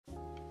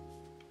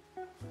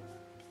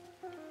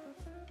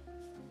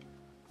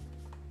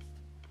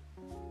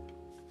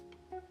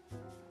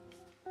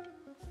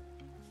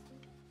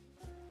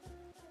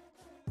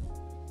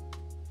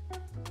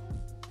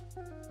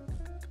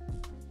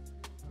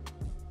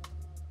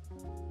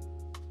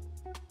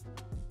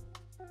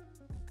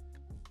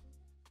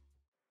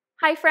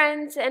Hi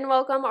friends, and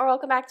welcome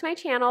back to my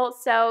channel.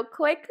 So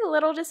quick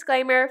little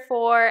disclaimer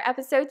for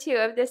episode 2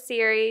 of this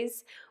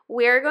series.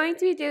 We're going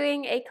to be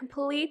doing a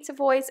complete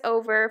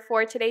voiceover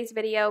for today's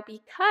video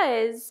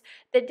because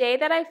the day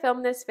that I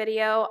filmed this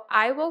video,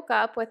 I woke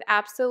up with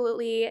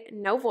absolutely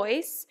no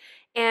voice.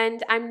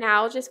 And I'm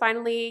now just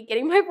finally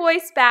getting my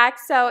voice back.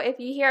 So if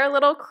you hear a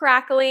little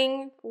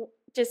crackling,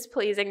 just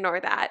please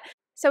ignore that.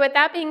 So with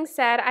that being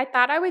said, I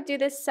thought I would do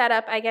this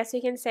setup, I guess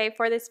we can say,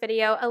 for this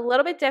video a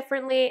little bit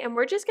differently, and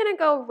we're just going to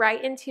go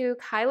right into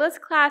Kyla's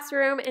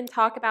classroom and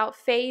talk about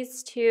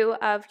phase 2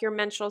 of your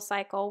menstrual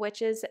cycle,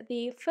 which is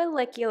the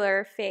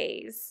follicular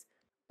phase.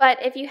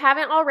 But if you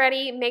haven't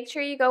already, make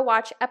sure you go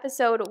watch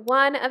episode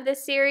 1 of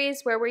this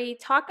series where we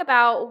talk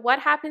about what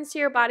happens to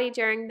your body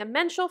during the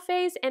menstrual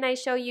phase, and I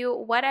show you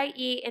what I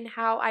eat and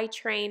how I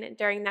train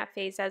during that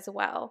phase as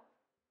well.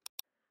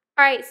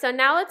 All right, so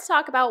now let's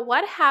talk about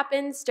what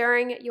happens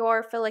during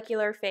your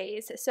follicular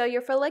phase. So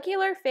your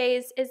follicular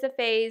phase is the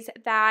phase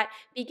that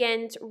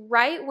begins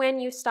right when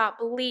you stop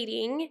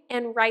bleeding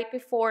and right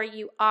before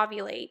you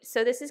ovulate.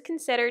 So this is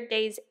considered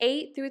days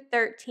 8 through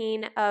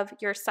 13 of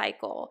your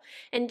cycle.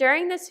 And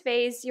during this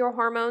phase, your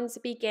hormones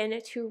begin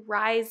to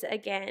rise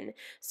again.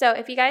 So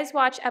if you guys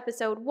watch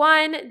episode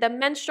 1, the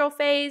menstrual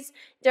phase,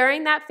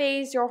 during that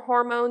phase, your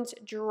hormones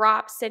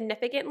drop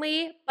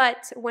significantly,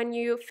 but when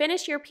you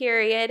finish your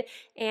period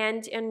and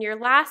in your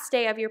last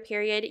day of your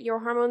period, your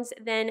hormones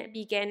then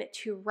begin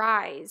to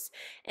rise.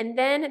 And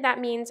then that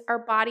means our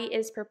body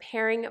is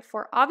preparing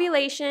for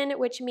ovulation,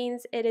 which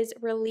means it is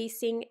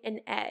releasing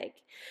an egg.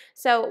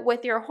 So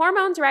with your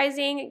hormones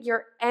rising,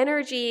 your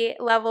energy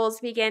levels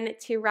begin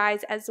to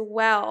rise as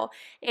well,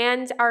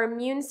 and our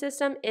immune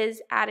system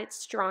is at its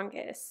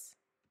strongest.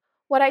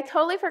 What I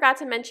totally forgot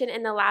to mention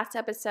in the last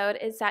episode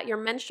is that your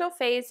menstrual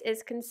phase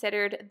is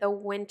considered the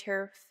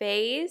winter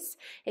phase.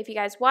 If you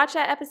guys watch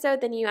that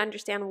episode, then you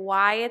understand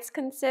why it's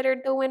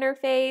considered the winter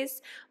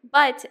phase.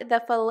 But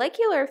the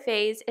follicular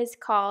phase is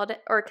called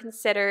or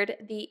considered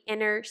the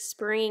inner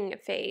spring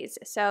phase.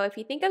 So if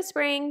you think of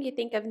spring, you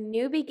think of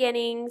new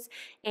beginnings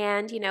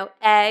and,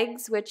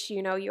 eggs, which,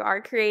 you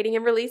are creating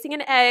and releasing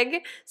an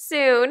egg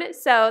soon.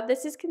 So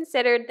this is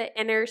considered the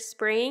inner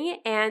spring,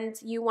 and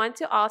you want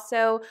to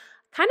also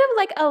kind of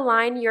like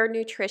align your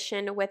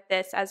nutrition with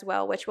this as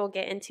well, which we'll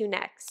get into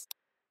next.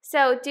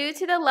 So due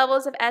to the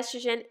levels of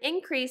estrogen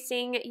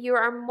increasing, you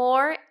are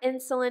more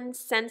insulin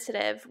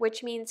sensitive,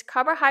 which means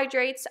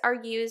carbohydrates are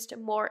used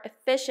more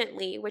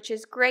efficiently, which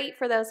is great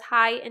for those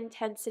high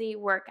intensity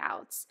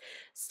workouts.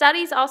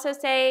 Studies also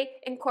say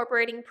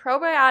incorporating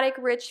probiotic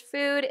rich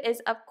food is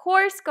of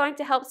course going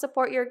to help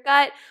support your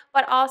gut,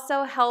 but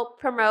also help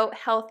promote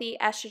healthy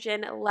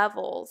estrogen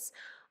levels.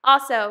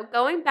 Also,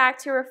 going back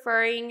to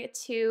referring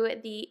to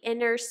the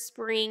inner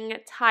spring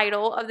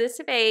title of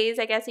this phase,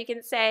 I guess you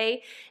can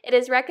say, it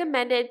is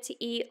recommended to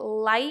eat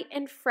light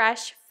and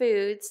fresh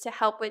foods to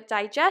help with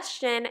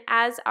digestion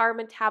as our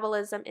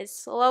metabolism is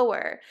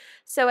slower.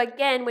 So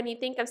again, when you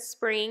think of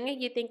spring,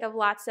 you think of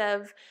lots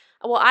of,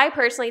 I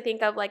personally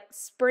think of like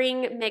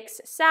spring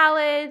mixed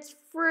salads,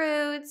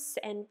 fruits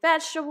and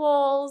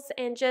vegetables,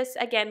 and just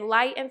again,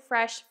 light and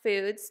fresh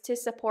foods to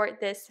support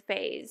this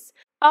phase.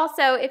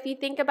 Also, if you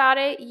think about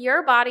it,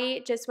 your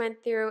body just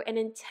went through an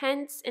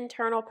intense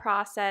internal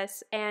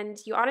process, and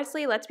you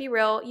honestly, let's be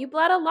real, you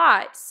bled a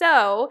lot.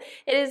 So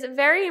it is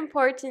very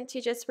important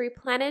to just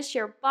replenish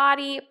your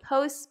body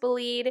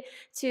post-bleed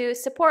to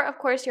support, of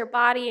course, your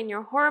body and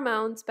your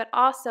hormones, but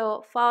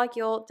also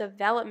follicle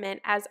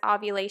development as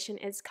ovulation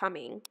is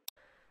coming.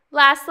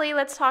 Lastly,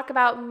 let's talk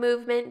about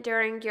movement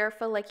during your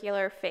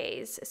follicular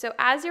phase. So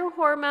as your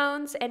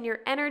hormones and your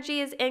energy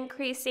is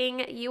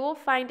increasing, you will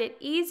find it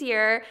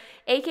easier,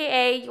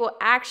 aka you will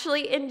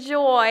actually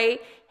enjoy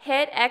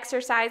HIIT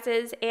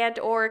exercises and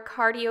or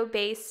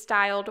cardio-based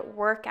styled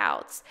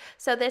workouts.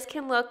 So this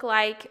can look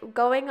like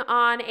going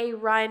on a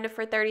run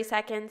for 30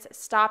 seconds,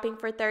 stopping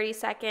for 30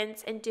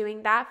 seconds, and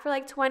doing that for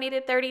like 20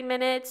 to 30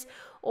 minutes,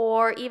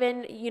 or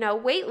even,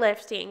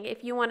 weightlifting.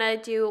 If you want to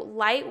do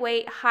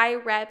lightweight, high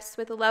reps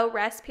with low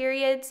rest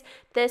periods,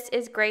 this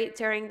is great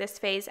during this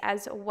phase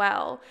as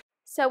well.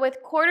 So with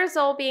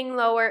cortisol being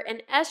lower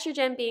and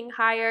estrogen being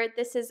higher,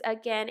 this is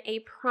again a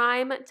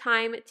prime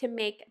time to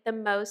make the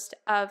most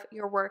of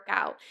your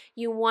workout.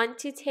 You want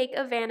to take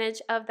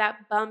advantage of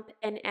that bump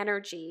in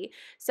energy.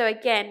 So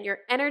again, your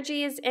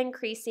energy is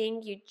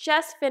increasing, you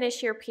just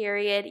finished your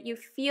period, you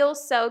feel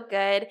so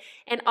good,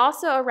 and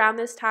also around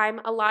this time,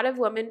 a lot of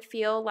women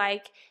feel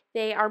like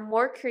they are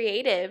more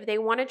creative. They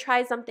want to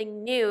try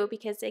something new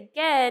because,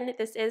 again,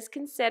 this is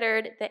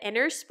considered the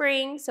inner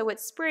spring. So with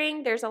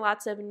spring, there's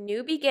lots of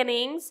new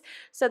beginnings.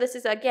 So this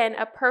is, again,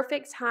 a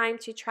perfect time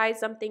to try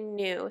something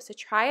new. So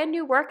try a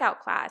new workout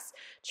class.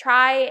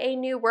 Try a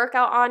new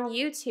workout on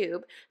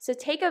YouTube. So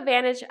take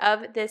advantage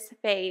of this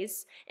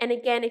phase. And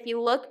again, if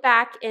you look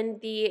back in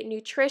the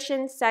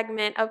nutrition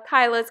segment of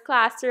Kyla's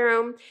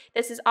classroom,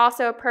 this is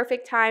also a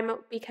perfect time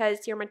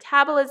because your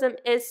metabolism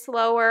is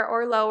slower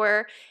or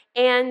lower,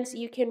 and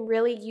you can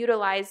really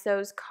utilize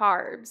those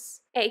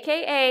carbs,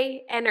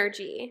 aka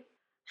energy.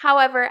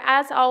 However,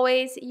 as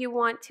always, you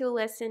want to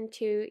listen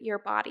to your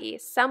body.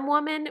 Some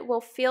women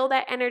will feel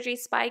that energy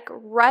spike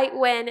right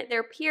when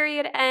their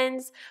period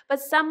ends,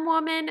 but some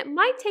women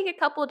might take a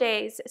couple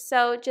days.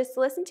 So just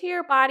listen to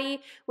your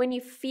body. When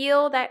you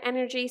feel that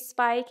energy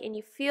spike and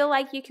you feel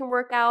like you can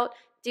work out,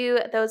 do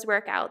those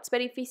workouts.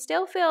 But if you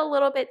still feel a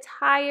little bit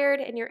tired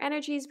and your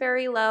energy is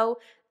very low,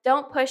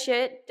 don't push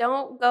it.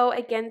 Don't go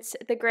against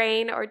the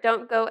grain or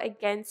don't go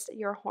against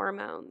your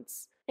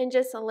hormones. And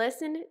just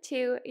listen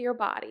to your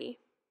body.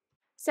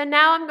 So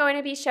now I'm going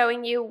to be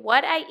showing you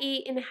what I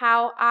eat and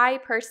how I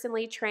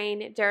personally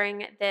train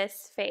during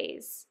this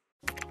phase.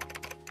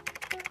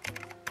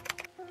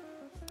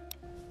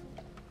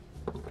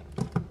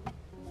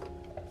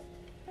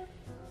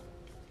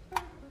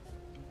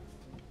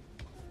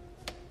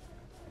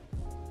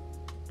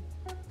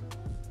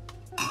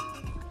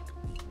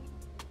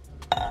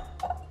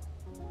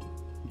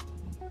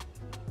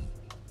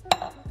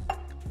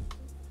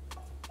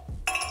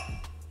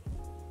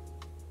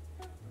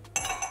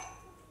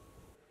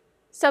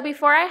 So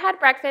before I had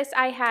breakfast,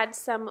 I had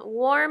some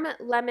warm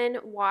lemon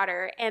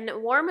water, and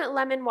warm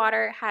lemon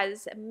water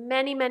has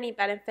many, many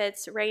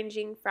benefits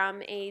ranging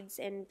from aids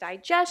in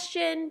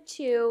digestion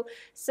to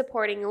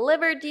supporting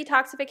liver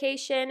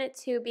detoxification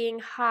to being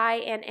high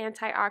in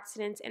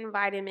antioxidants and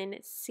vitamin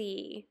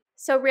C.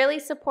 So really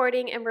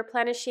supporting and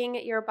replenishing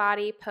your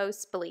body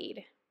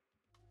post-bleed.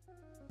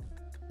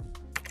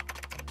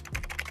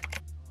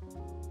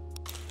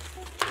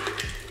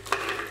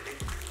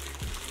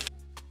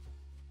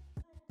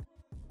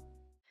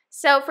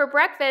 So for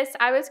breakfast,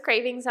 I was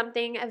craving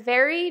something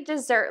very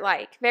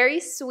dessert-like, very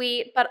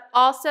sweet, but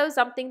also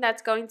something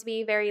that's going to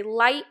be very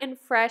light and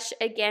fresh,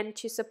 again,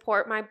 to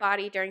support my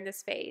body during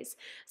this phase.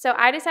 So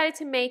I decided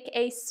to make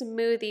a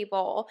smoothie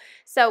bowl.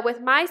 So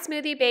with my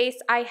smoothie base,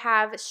 I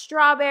have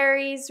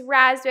strawberries,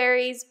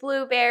 raspberries,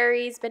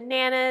 blueberries,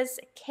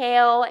 bananas,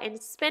 kale,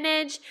 and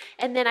spinach,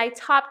 and then I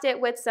topped it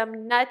with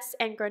some nuts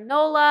and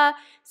granola,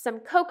 some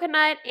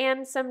coconut,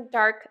 and some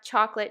dark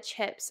chocolate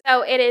chips.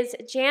 So it is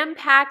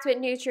jam-packed with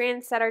nutrients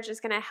that are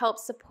just going to help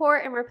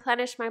support and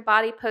replenish my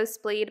body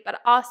post-bleed,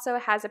 but also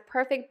has a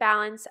perfect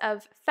balance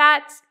of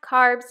fats,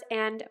 carbs,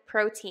 and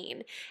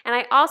protein. And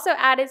I also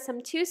added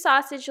some 2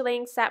 sausage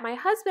links that my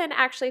husband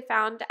actually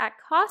found at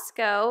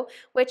Costco,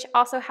 which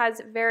also has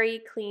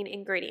very clean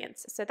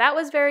ingredients. So that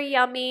was very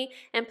yummy,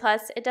 and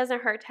plus it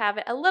doesn't hurt to have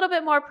a little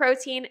bit more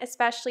protein,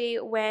 especially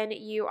when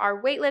you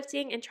are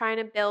weightlifting and trying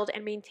to build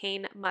and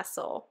maintain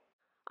muscle.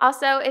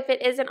 Also, if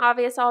it isn't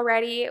obvious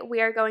already,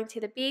 we are going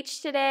to the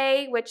beach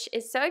today, which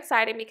is so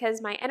exciting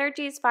because my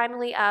energy is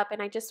finally up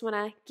and I just want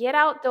to get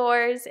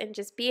outdoors and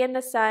just be in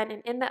the sun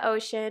and in the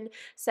ocean.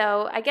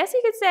 So I guess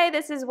you could say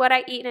this is what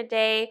I eat in a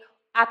day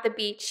at the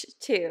beach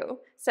too.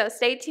 So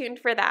stay tuned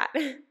for that.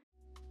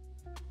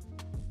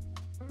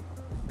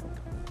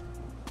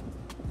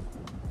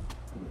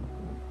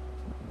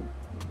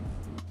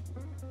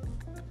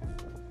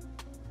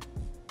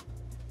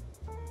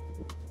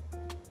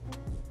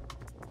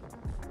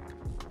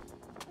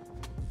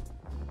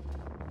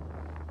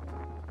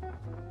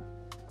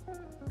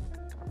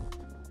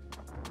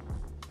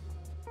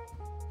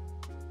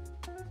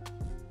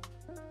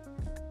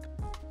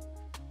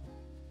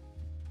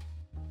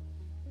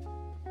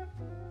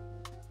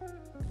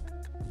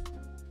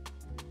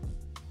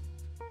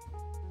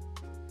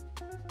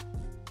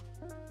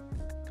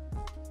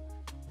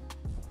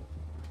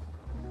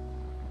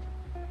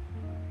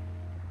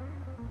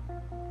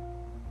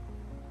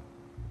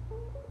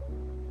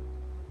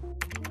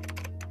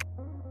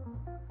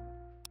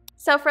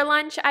 So for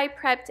lunch, I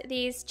prepped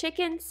these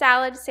chicken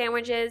salad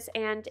sandwiches,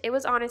 and it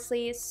was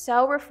honestly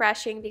so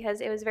refreshing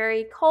because it was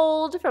very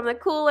cold from the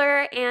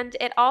cooler, and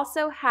it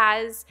also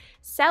has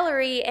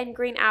celery and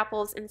green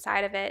apples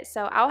inside of it.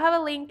 So I'll have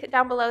a link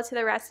down below to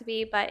the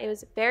recipe, but it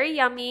was very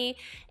yummy.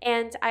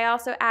 And I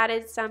also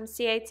added some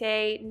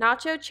Siete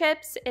nacho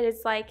chips. It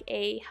is like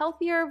a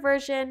healthier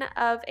version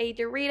of a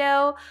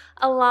Dorito,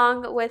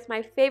 along with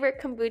my favorite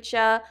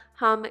kombucha,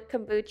 Hum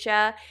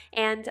Kombucha.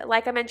 And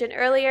like I mentioned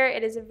earlier,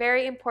 it is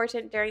very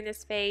important during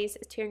this phase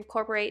to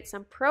incorporate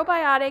some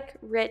probiotic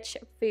rich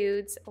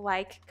foods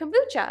like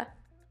kombucha.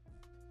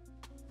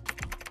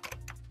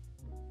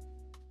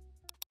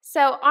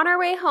 So on our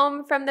way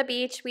home from the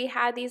beach, we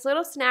had these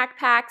little snack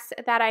packs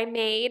that I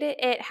made.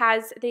 It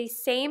has the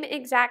same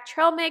exact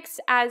trail mix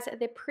as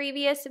the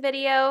previous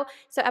video,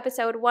 so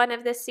episode 1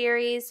 of this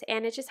series,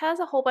 and it just has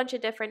a whole bunch of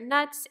different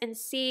nuts and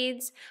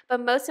seeds, but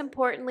most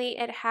importantly,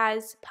 it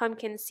has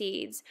pumpkin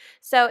seeds.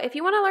 So if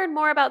you want to learn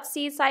more about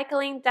seed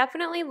cycling,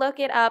 definitely look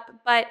it up,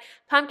 but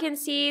pumpkin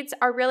seeds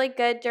are really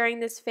good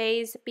during this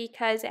phase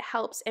because it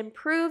helps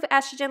improve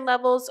estrogen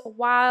levels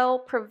while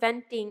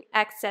preventing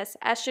excess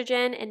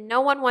estrogen, and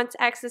no one wants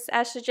excess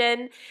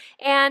estrogen.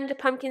 And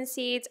pumpkin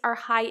seeds are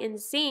high in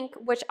zinc,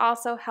 which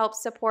also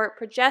helps support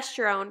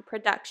progesterone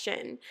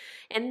production.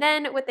 And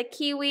then with the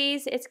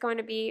kiwis, it's going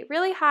to be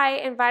really high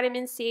in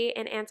vitamin C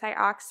and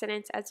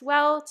antioxidants as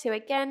well to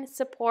again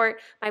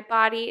support my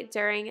body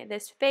during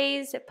this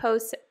phase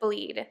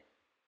post-bleed.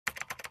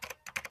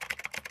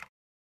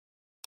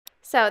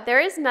 So there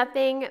is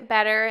nothing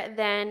better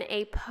than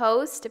a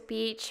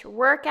post-beach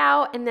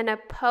workout and then a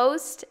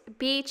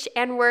post-beach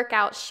and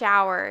workout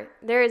shower.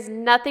 There is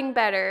nothing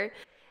better.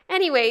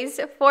 Anyways,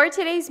 for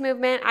today's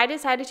movement, I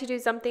decided to do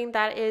something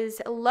that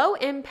is low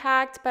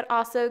impact, but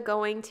also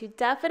going to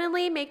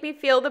definitely make me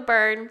feel the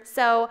burn.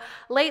 So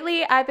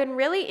lately, I've been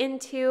really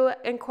into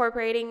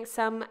incorporating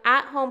some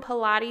at-home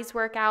Pilates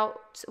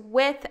workouts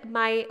with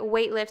my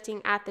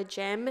weightlifting at the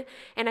gym.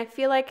 And I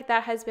feel like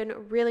that has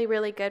been really,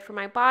 really good for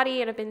my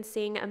body, and I've been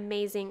seeing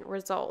amazing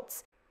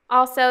results.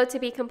 Also, to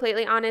be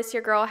completely honest,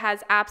 your girl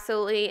has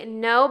absolutely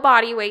no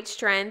body weight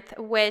strength,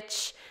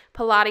 which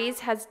Pilates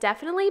has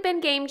definitely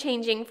been game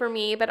changing for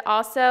me, but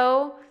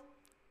also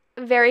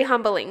very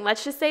humbling.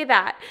 Let's just say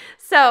that.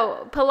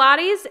 So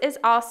Pilates is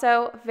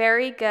also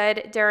very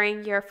good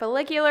during your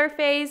follicular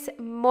phase,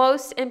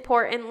 most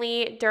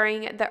importantly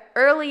during the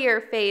earlier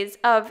phase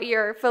of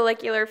your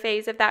follicular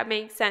phase, if that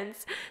makes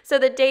sense. So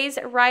the days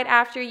right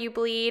after you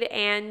bleed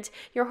and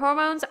your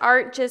hormones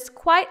aren't just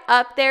quite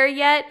up there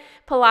yet,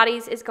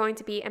 Pilates is going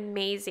to be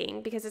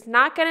amazing because it's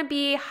not going to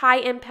be high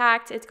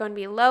impact, it's going to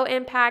be low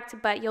impact,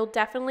 but you'll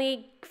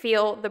definitely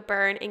feel the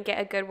burn and get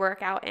a good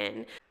workout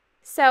in.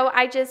 So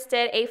I just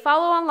did a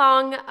follow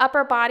along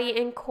upper body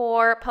and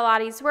core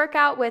Pilates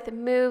workout with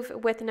Move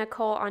with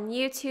Nicole on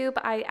YouTube.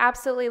 I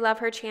absolutely love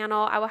her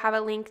channel. I will have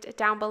it linked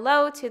down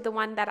below to the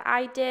one that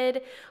I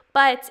did.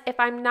 But if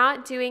I'm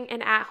not doing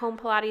an at-home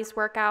Pilates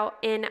workout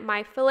in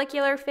my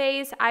follicular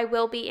phase, I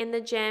will be in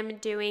the gym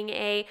doing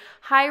a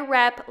high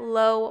rep,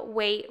 low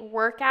weight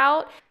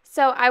workout.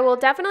 So I will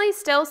definitely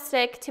still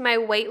stick to my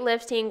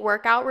weightlifting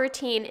workout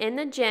routine in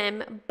the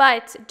gym,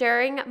 but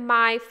during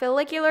my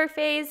follicular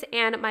phase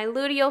and my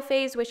luteal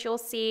phase, which you'll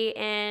see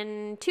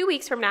in 2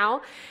 weeks from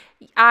now,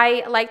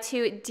 I like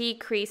to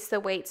decrease the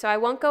weight. So I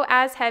won't go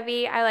as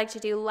heavy. I like to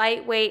do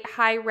lightweight,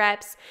 high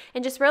reps,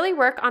 and just really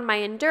work on my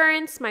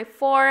endurance, my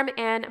form,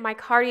 and my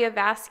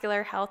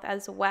cardiovascular health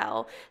as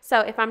well.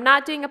 So if I'm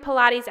not doing a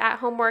Pilates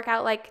at-home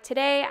workout like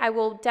today, I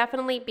will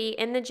definitely be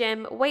in the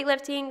gym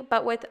weightlifting,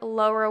 but with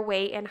lower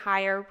weight and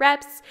higher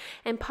reps,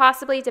 and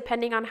possibly,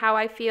 depending on how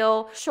I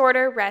feel,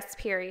 shorter rest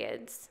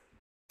periods.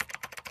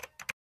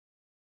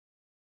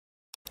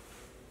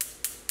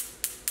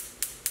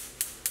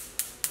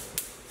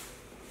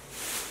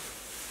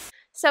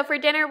 So for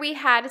dinner, we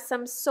had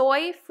some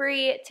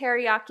soy-free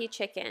teriyaki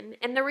chicken.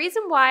 And the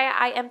reason why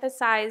I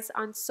emphasize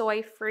on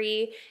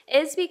soy-free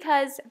is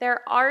because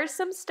there are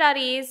some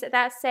studies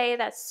that say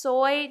that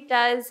soy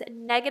does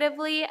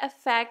negatively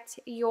affect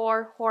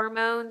your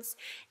hormones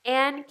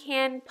and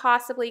can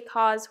possibly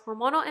cause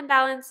hormonal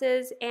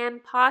imbalances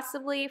and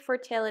possibly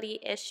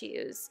fertility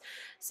issues.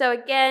 So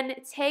again,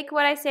 take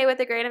what I say with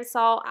a grain of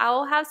salt. I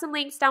will have some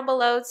links down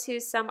below to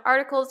some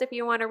articles if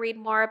you want to read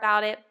more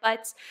about it,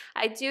 but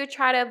I do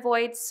try to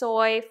avoid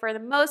soy for the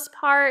most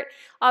part.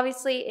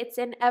 Obviously, it's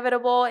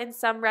inevitable in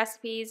some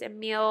recipes and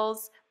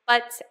meals,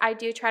 but I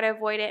do try to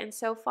avoid it, and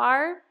so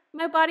far,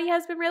 my body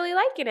has been really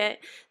liking it.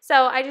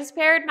 So I just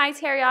paired my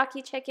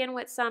teriyaki chicken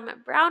with some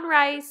brown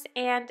rice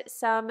and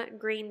some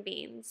green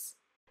beans.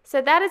 So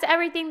that is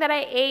everything that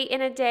I ate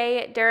in a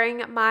day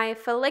during my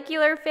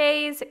follicular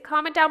phase.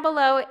 Comment down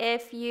below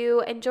if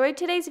you enjoyed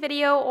today's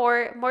video,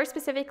 or more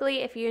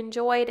specifically, if you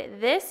enjoyed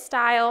this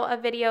style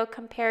of video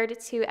compared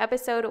to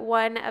episode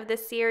 1 of the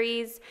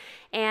series.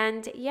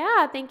 And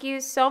yeah, thank you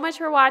so much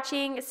for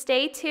watching.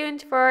 Stay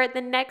tuned for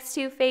the next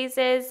 2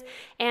 phases,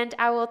 and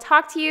I will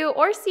talk to you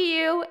or see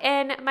you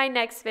in my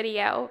next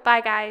video.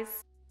 Bye,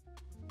 guys.